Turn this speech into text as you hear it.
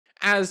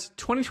As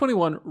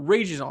 2021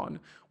 rages on,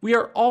 we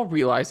are all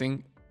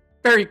realizing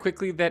very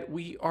quickly that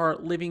we are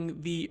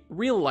living the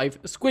real life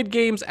Squid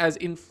Games as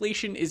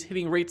inflation is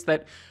hitting rates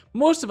that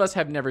most of us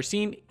have never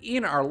seen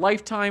in our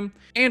lifetime.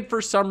 And for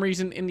some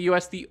reason in the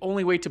US, the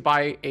only way to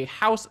buy a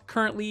house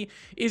currently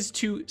is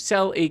to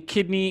sell a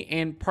kidney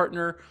and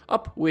partner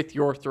up with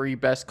your 3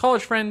 best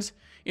college friends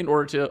in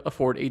order to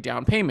afford a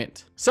down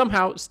payment.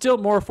 Somehow still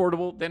more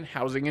affordable than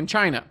housing in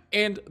China.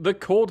 And the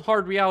cold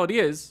hard reality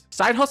is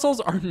side hustles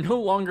are no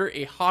longer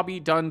a hobby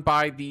done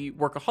by the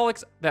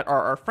workaholics that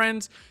are our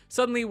friends.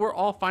 Suddenly we're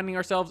all finding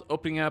ourselves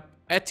opening up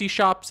Etsy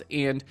shops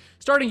and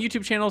starting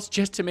YouTube channels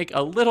just to make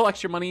a little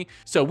extra money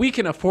so we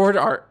can afford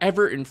our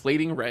ever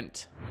inflating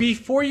rent.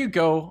 Before you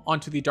go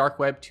onto the dark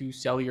web to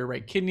sell your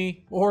right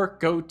kidney or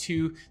go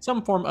to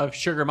some form of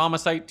sugar mama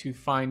site to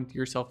find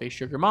yourself a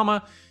sugar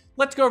mama,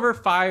 let's go over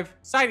 5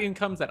 side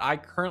incomes that I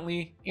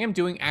currently am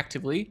doing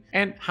actively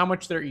and how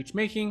much they're each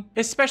making.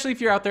 Especially if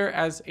you're out there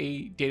as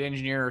a data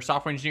engineer or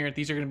software engineer,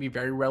 these are going to be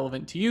very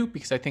relevant to you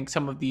because I think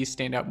some of these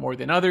stand out more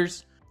than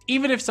others.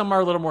 Even if some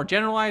are a little more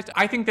generalized,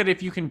 I think that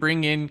if you can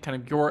bring in kind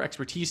of your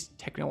expertise,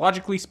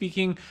 technologically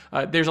speaking,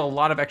 there's a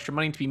lot of extra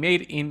money to be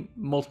made in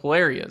multiple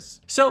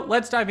areas. So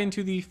let's dive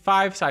into the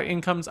 5 side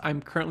incomes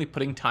I'm currently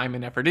putting time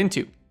and effort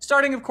into.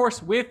 Starting, of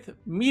course, with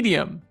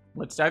Medium.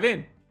 Let's dive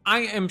in.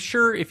 I am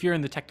sure if you're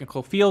in the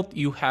technical field,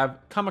 you have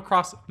come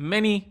across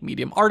many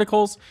Medium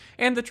articles,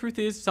 and the truth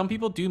is some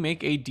people do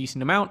make a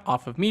decent amount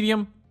off of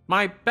Medium.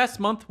 My best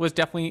month was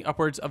definitely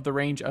upwards of the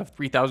range of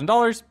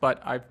 $3,000, but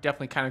I've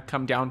definitely kind of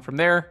come down from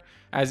there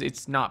as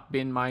it's not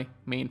been my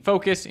main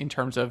focus in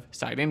terms of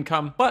side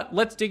income. But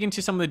let's dig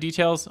into some of the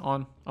details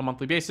on a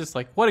monthly basis,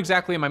 like what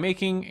exactly am I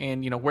making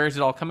and where's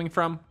it all coming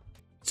from?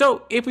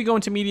 So if we go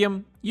into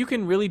Medium, you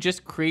can really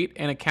just create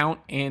an account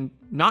and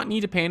not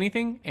need to pay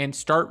anything and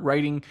start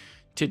writing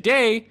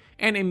today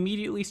and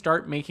immediately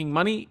start making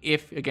money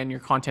if, again,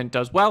 your content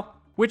does well,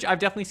 which I've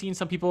definitely seen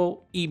some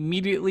people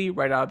immediately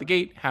right out of the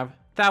gate have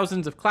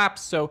thousands of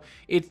claps. So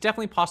it's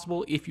definitely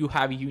possible if you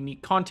have a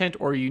unique content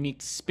or a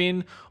unique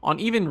spin on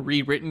even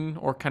rewritten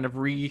or kind of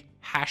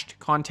rehashed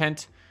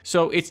content.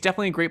 So it's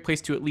definitely a great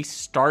place to at least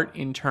start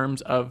in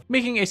terms of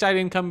making a side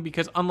income,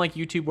 because unlike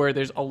YouTube, where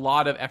there's a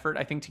lot of effort,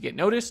 I think, to get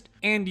noticed,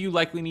 and you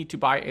likely need to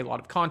buy a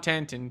lot of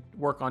content and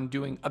work on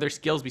doing other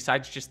skills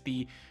besides just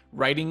the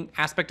writing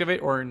aspect of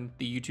it, or in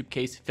the YouTube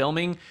case,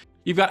 filming.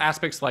 You've got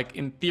aspects like,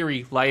 in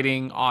theory,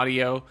 lighting,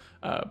 audio,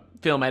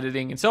 film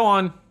editing, and so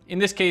on. In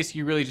this case,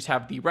 you really just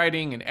have the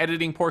writing and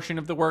editing portion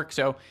of the work.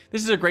 So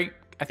this is a great,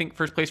 I think,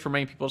 first place for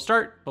many people to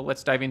start, but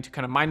let's dive into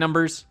kind of my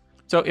numbers.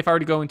 So if I were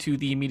to go into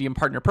the Medium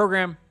Partner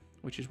Program,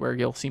 which is where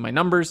you'll see my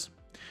numbers,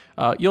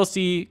 you'll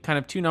see kind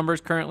of 2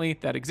 numbers currently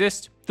that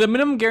exist. The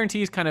minimum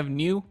guarantee is kind of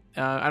new.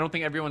 I don't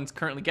think everyone's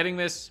currently getting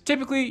this.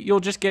 Typically, you'll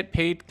just get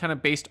paid kind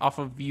of based off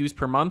of views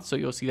per month. So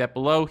you'll see that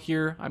below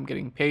here, I'm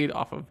getting paid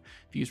off of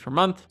views per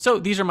month. So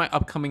these are my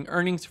upcoming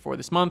earnings for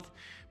this month.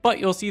 But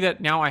you'll see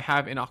that now I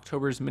have an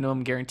October's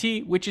minimum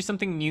guarantee, which is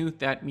something new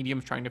that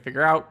Medium's trying to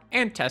figure out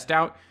and test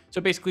out. So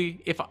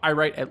basically, if I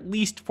write at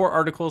least 4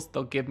 articles,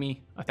 they'll give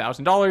me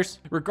 $1,000,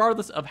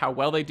 regardless of how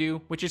well they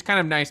do, which is kind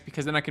of nice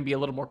because then I can be a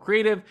little more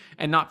creative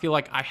and not feel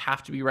like I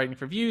have to be writing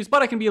for views,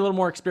 but I can be a little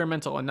more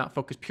experimental and not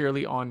focus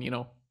purely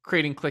on,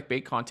 creating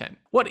clickbait content.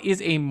 What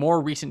is a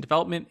more recent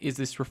development is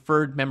this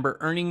referred member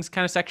earnings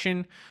kind of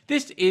section.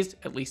 This is,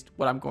 at least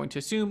what I'm going to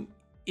assume,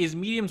 is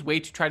Medium's way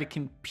to try to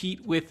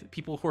compete with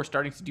people who are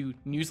starting to do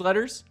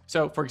newsletters.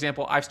 So for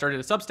example, I've started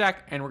a SUBSTACK,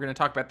 and we're going to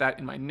talk about that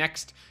in my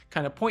next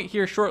kind of point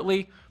here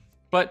shortly.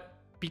 But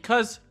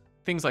because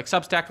things like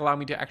SUBSTACK allow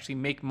me to actually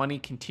make money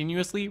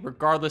continuously,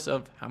 regardless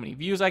of how many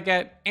views I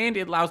get, and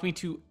it allows me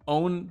to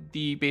own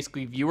the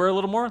basically viewer a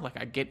little more, like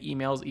I get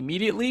emails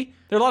immediately.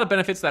 There are a lot of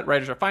benefits that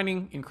writers are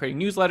finding in creating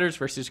newsletters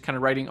versus kind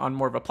of writing on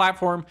more of a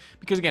platform,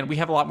 because again, we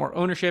have a lot more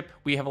ownership,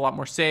 we have a lot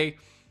more say.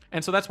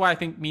 And so that's why I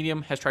think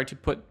Medium has tried to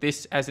put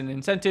this as an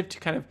incentive to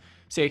kind of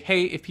say,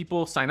 hey, if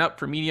people sign up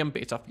for Medium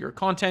based off your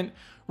content,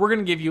 we're going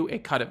to give you a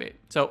cut of it.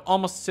 So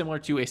almost similar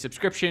to a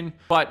subscription,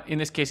 but in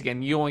this case,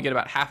 again, you only get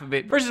about half of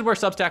it versus where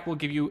SUBSTACK will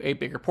give you a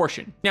bigger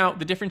portion. Now,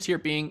 the difference here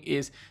being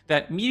is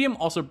that Medium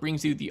also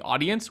brings you the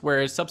audience,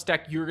 whereas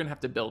SUBSTACK, you're going to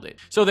have to build it.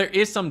 So there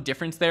is some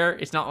difference there.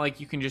 It's not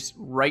like you can just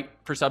write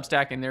for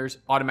SUBSTACK and there's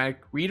automatic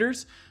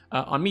readers.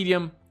 On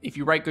Medium, if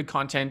you write good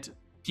content,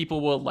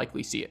 people will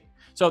likely see it.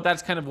 So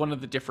that's kind of one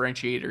of the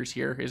differentiators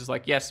here is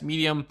like, yes,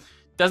 Medium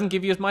doesn't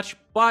give you as much,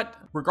 but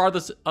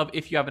regardless of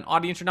if you have an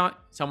audience or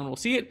not, someone will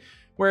see it.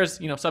 Whereas,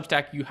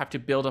 SUBSTACK, you have to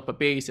build up a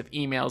base of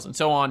emails and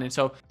so on. And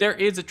so there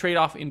is a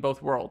trade-off in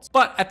both worlds.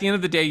 But at the end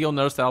of the day, you'll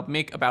notice that I'll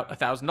make about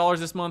 $1,000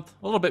 this month,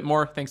 a little bit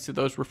more thanks to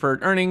those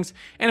referred earnings.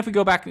 And if we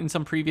go back in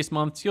some previous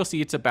months, you'll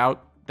see it's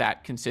about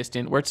that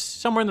consistent, where it's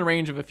somewhere in the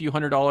range of a few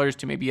 $100s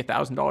to maybe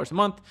 $1,000 a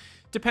month,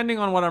 depending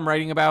on what I'm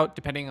writing about,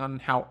 depending on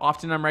how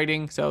often I'm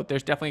writing. So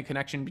there's definitely a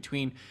connection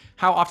between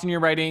how often you're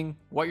writing,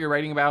 what you're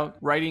writing about,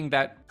 writing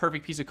that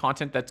perfect piece of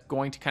content that's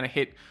going to kind of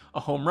hit a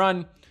home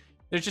run.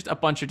 There's just a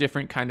bunch of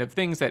different kind of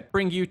things that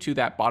bring you to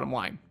that bottom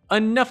line.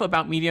 enough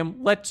about Medium,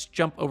 let's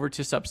jump over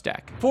to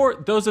Substack. For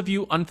those of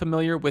you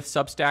unfamiliar with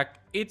Substack,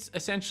 it's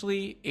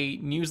essentially a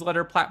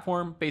newsletter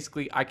platform.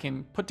 Basically, I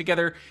can put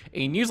together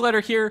a newsletter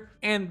here,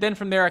 and then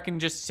from there I can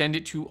just send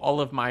it to all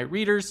of my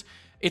readers.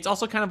 It's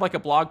also kind of like a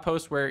blog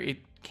post where it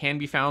can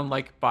be found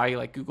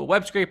by Google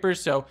web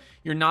scrapers. So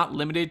you're not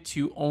limited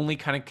to only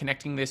kind of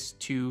connecting this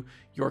to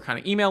your kind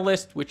of email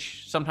list,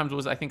 which sometimes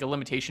was, I think, a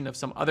limitation of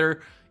some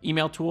other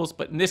email tools.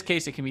 But in this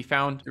case, it can be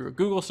found through a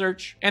Google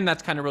search, and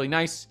that's kind of really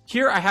nice.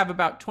 Here I have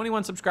about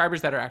 21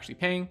 subscribers that are actually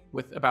paying,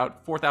 with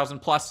about 4,000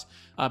 plus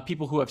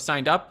people who have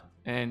signed up.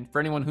 And for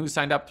anyone who's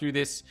signed up through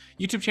this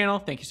YouTube channel,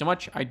 thank you so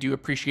much. I do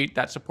appreciate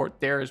that support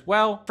there as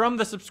well. From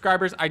the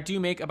subscribers, I do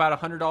make about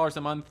 $100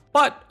 a month.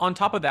 But on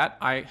top of that,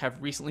 I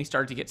have recently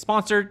started to get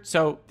sponsored.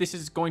 So this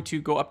is going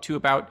to go up to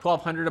about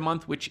 $1,200 a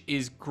month, which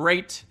is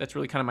great. That's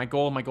really kind of my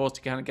goal. My goal is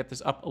to kind of get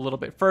this up a little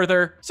bit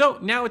further. So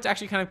now it's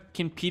actually kind of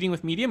competing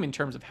with Medium in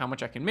terms of how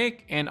much I can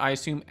make. And I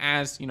assume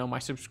as my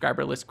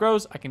subscriber list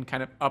grows, I can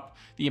kind of up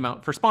the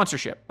amount for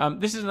sponsorship.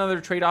 This is another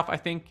trade-off. I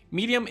think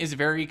Medium is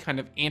very kind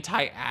of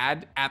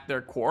anti-ad at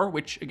their core,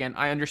 which again,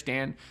 I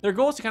understand. Their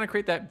goal is to kind of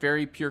create that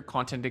very pure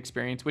content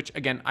experience, which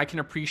again, I can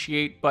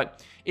appreciate,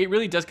 but it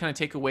really does kind of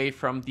take away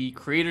from the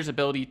creator's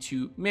ability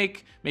to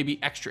make maybe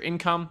extra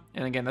income.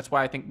 And again, that's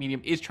why I think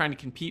Medium is trying to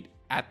compete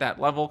at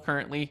that level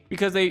currently,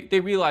 because they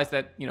realize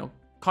that,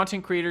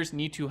 content creators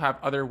need to have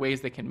other ways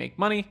they can make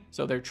money.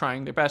 So they're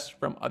trying their best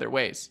from other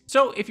ways.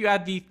 So if you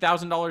add the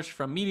 $1,000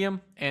 from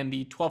Medium and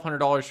the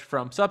 $1,200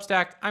 from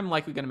Substack, I'm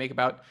likely going to make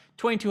about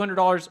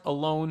 $2,200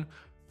 alone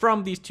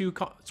from these two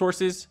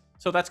sources.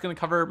 So that's going to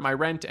cover my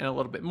rent and a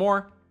little bit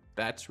more.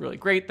 That's really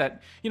great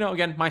that,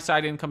 again, my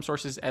side income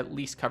sources at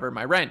least cover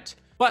my rent.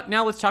 But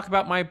now let's talk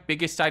about my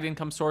biggest side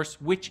income source,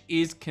 which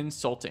is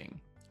consulting.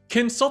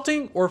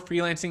 Consulting or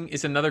freelancing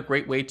is another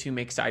great way to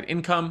make side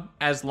income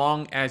as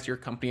long as your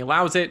company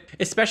allows it,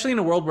 especially in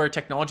a world where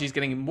technology is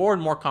getting more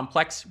and more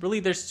complex.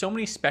 Really, there's so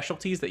many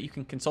specialties that you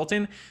can consult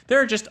in.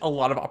 There are just a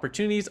lot of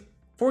opportunities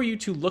for you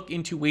to look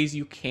into ways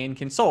you can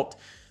consult.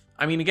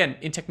 I mean, again,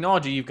 in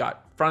technology, you've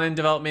got front-end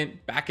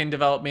development, back-end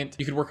development.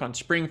 You could work on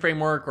Spring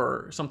Framework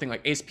or something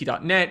like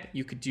ASP.NET.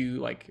 You could do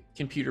like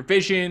computer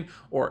vision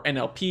or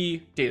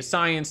NLP, data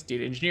science,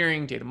 data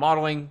engineering, data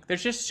modeling.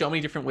 There's just so many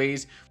different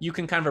ways you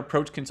can kind of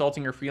approach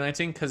consulting or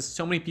freelancing, because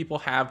so many people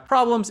have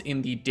problems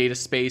in the data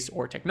space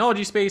or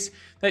technology space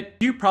that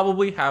you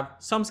probably have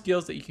some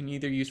skills that you can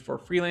either use for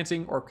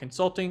freelancing or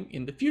consulting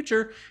in the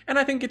future. And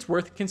I think it's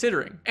worth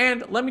considering.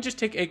 And let me just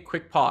take a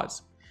quick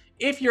pause.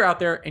 If you're out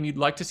there and you'd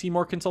like to see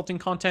more consulting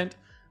content,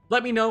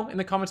 let me know in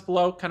the comments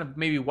below kind of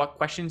maybe what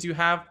questions you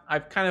have.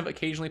 I've kind of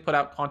occasionally put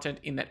out content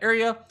in that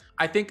area.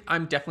 I think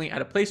I'm definitely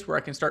at a place where I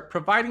can start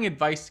providing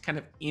advice kind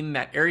of in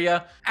that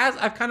area, as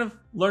I've kind of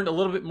learned a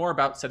little bit more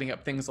about setting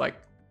up things like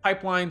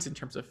pipelines in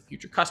terms of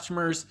future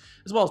customers,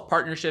 as well as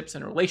partnerships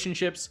and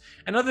relationships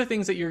and other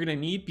things that you're going to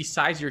need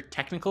besides your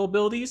technical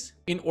abilities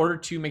in order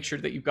to make sure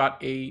that you've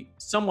got a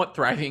somewhat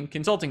thriving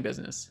consulting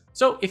business.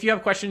 So if you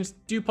have questions,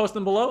 do post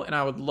them below and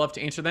I would love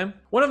to answer them.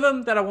 One of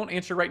them that I won't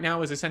answer right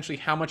now is essentially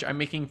how much I'm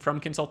making from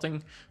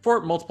consulting,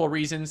 for multiple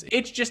reasons.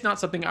 It's just not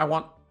something I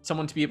want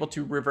someone to be able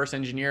to reverse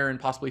engineer and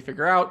possibly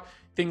figure out,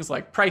 things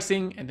like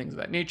pricing and things of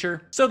that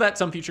nature, so that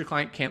some future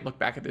client can't look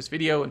back at this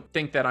video and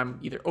think that I'm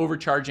either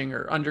overcharging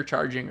or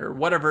undercharging or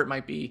whatever it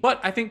might be.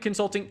 But I think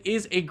consulting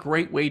is a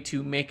great way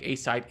to make a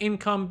side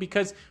income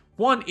because,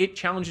 one, it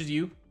challenges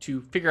you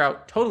to figure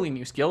out totally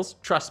new skills.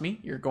 Trust me,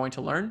 you're going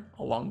to learn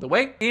along the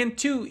way. And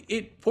two,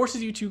 it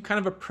forces you to kind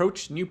of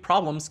approach new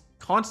problems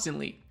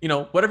constantly.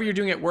 Whatever you're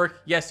doing at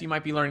work, yes, you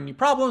might be learning new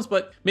problems,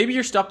 but maybe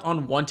you're stuck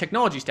on one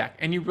technology stack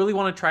and you really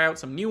want to try out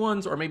some new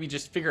ones, or maybe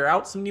just figure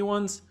out some new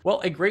ones. Well,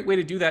 a great way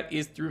to do that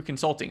is through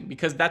consulting,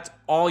 because that's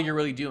all you're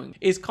really doing,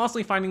 is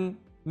constantly finding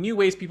new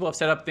ways people have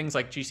set up things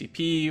like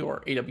GCP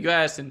or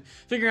AWS and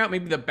figuring out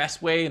maybe the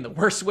best way and the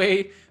worst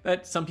way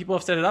that some people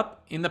have set it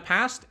up in the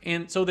past.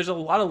 And so there's a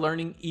lot of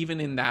learning even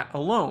in that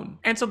alone.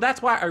 And so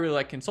that's why I really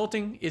like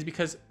consulting, is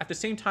because at the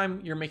same time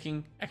you're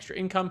making extra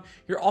income,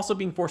 you're also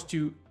being forced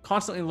to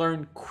constantly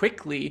learn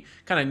quickly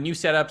kind of new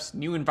setups,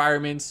 new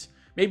environments,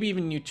 maybe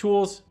even new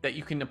tools that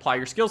you can apply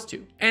your skills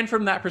to. And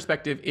from that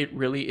perspective, it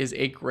really is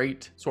a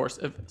great source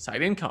of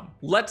side income.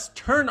 Let's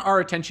turn our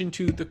attention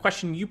to the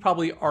question you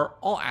probably are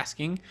all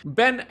asking.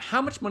 Ben,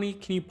 how much money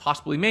can you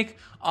possibly make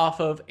off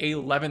of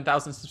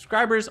 11,000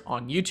 subscribers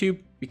on YouTube?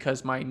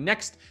 Because my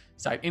next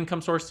side income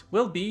source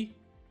will be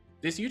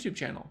this YouTube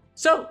channel.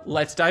 So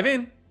let's dive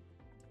in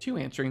to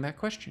answering that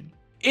question.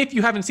 If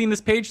you haven't seen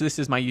this page, this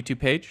is my YouTube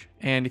page.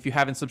 And if you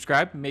haven't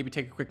subscribed, maybe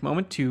take a quick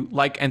moment to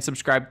like and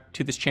subscribe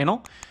to this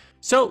channel.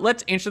 So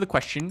let's answer the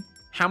question,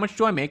 how much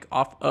do I make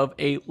off of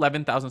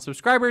 11,000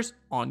 subscribers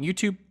on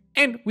YouTube?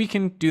 And we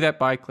can do that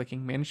by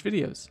clicking Manage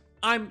Videos.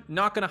 I'm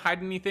not going to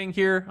hide anything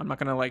here. I'm not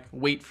going to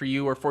wait for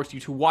you or force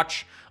you to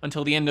watch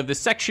until the end of this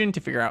section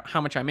to figure out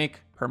how much I make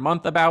per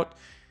month about.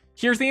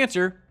 Here's the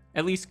answer.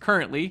 At least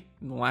currently,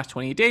 in the last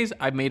 28 days,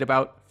 I've made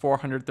about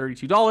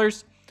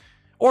 $432.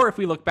 Or if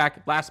we look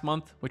back last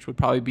month, which would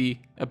probably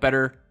be a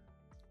better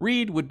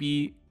read, would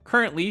be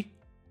currently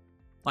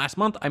last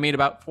month, I made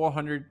about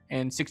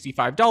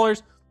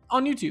 $465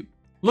 on YouTube.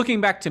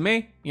 Looking back to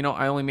May,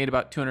 I only made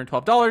about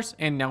 $212,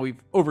 and now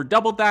we've over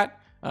doubled that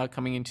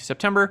coming into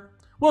September.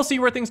 We'll see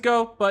where things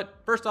go, but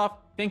first off,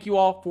 thank you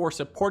all for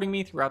supporting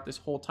me throughout this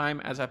whole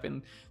time as I've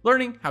been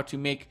learning how to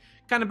make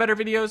kind of better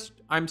videos.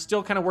 I'm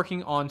still kind of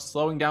working on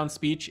slowing down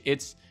speech.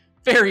 It's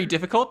very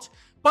difficult,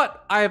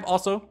 but I have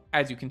also,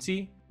 as you can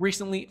see,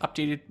 recently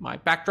updated my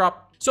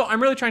backdrop. So I'm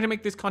really trying to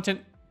make this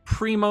content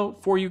primo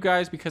for you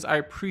guys because I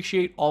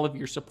appreciate all of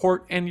your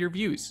support and your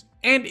views.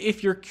 And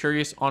if you're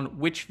curious on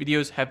which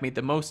videos have made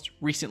the most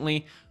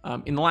recently,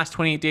 in the last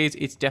 28 days,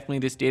 it's definitely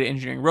this data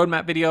engineering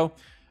roadmap video.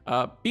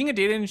 Being a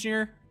data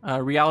engineer,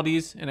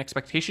 realities and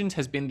expectations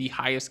has been the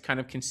highest kind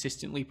of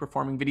consistently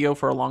performing video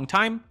for a long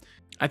time.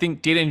 I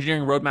think data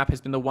engineering roadmap has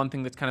been the one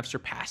thing that's kind of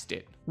surpassed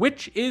it,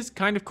 which is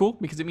kind of cool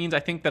because it means I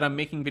think that I'm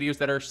making videos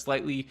that are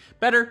slightly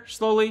better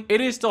slowly.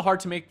 It is still hard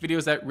to make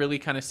videos that really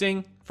kind of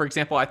sing. For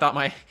example, I thought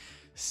my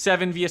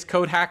 7 VS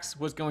Code hacks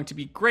was going to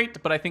be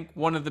great, but I think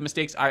one of the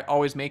mistakes I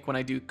always make when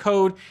I do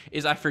code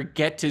is I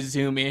forget to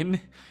zoom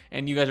in,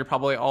 and you guys are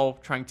probably all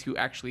trying to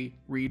actually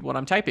read what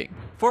I'm typing.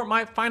 For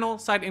my final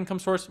side income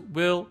source,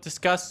 we'll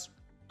discuss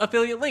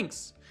affiliate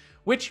links,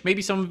 which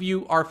maybe some of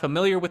you are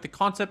familiar with the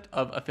concept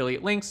of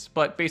affiliate links,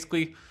 but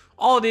basically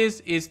all it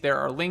is there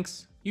are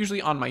links,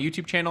 usually on my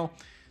YouTube channel,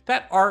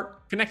 that are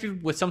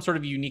connected with some sort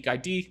of unique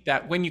ID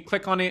that when you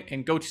click on it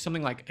and go to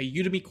something like a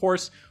Udemy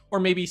course or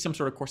maybe some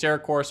sort of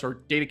Coursera course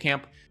or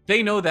DataCamp,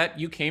 they know that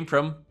you came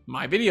from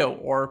my video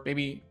or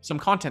maybe some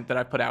content that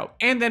I put out.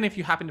 And then if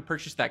you happen to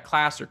purchase that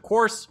class or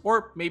course,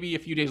 or maybe a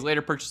few days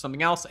later purchase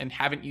something else and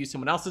haven't used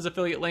someone else's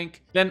affiliate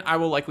link, then I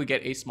will likely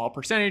get a small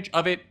percentage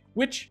of it,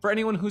 which for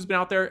anyone who's been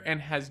out there and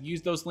has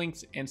used those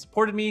links and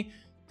supported me,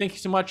 thank you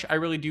so much. I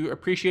really do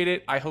appreciate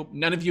it. I hope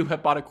none of you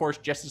have bought a course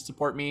just to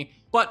support me.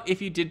 But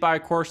if you did buy a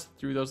course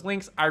through those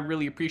links, I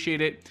really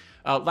appreciate it.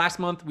 Last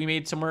month, we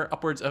made somewhere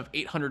upwards of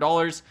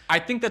 $800. I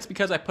think that's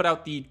because I put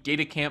out the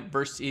DataCamp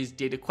versus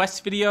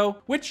DataQuest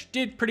video, which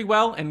did pretty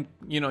well. And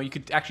you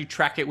could actually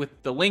track it with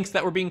the links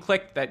that were being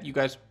clicked, that you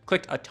guys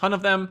clicked a ton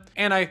of them.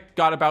 And I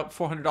got about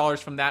 $400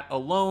 from that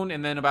alone,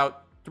 and then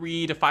about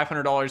 $300 to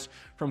 $500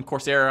 from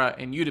Coursera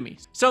and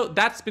Udemy. So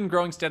that's been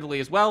growing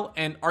steadily as well,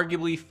 and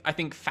arguably I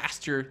think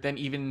faster than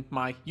even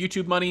my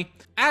YouTube money.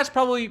 As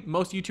probably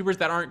most YouTubers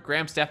that aren't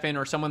Graham Stephan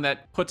or someone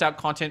that puts out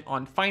content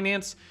on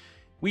finance,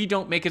 we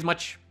don't make as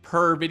much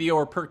per video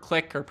or per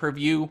click or per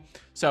view.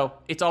 So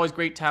it's always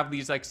great to have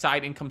these like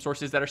side income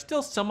sources that are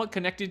still somewhat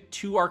connected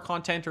to our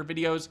content or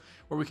videos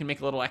where we can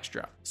make a little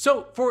extra.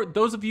 So for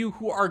those of you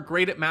who are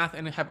great at math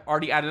and have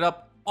already added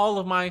up all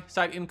of my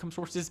side income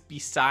sources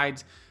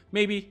besides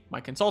maybe my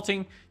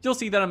consulting, you'll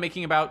see that I'm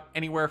making about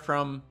anywhere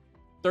from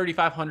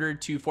 $3,500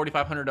 to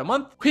 $4,500 a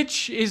month,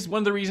 which is one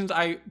of the reasons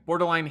I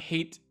borderline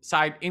hate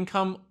side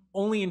income,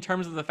 only in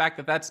terms of the fact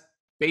that that's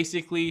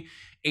basically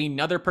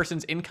another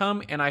person's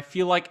income. And I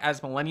feel like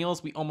as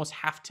millennials, we almost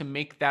have to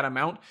make that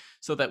amount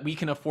so that we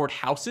can afford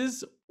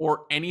houses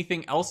or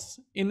anything else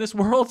in this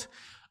world.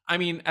 I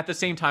mean, at the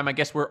same time, I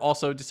guess we're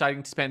also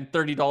deciding to spend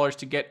 $30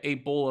 to get a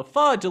bowl of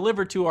pho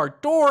delivered to our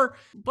door.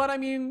 But I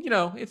mean,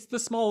 it's the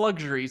small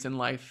luxuries in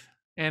life.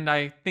 And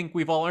I think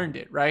we've all earned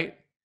it, right?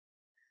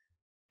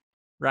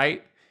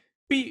 Right?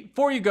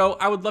 Before you go,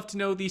 I would love to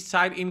know the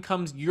side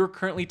incomes you're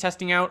currently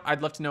testing out.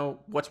 I'd love to know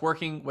what's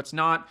working, what's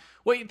not,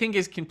 what you think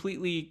is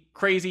completely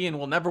crazy and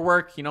will never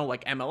work,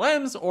 like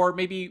MLMs, or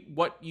maybe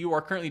what you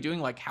are currently doing,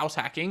 like house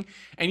hacking,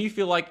 and you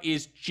feel like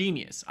is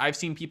genius. I've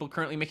seen people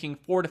currently making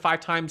 4 to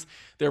 5 times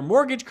their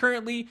mortgage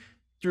currently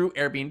through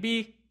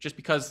Airbnb, just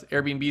because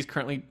Airbnb is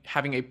currently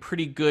having a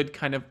pretty good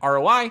kind of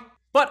ROI.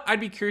 But I'd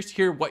be curious to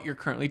hear what you're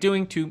currently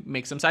doing to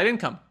make some side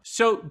income.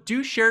 So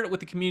do share it with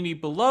the community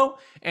below,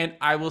 and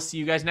I will see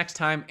you guys next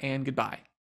time, and goodbye.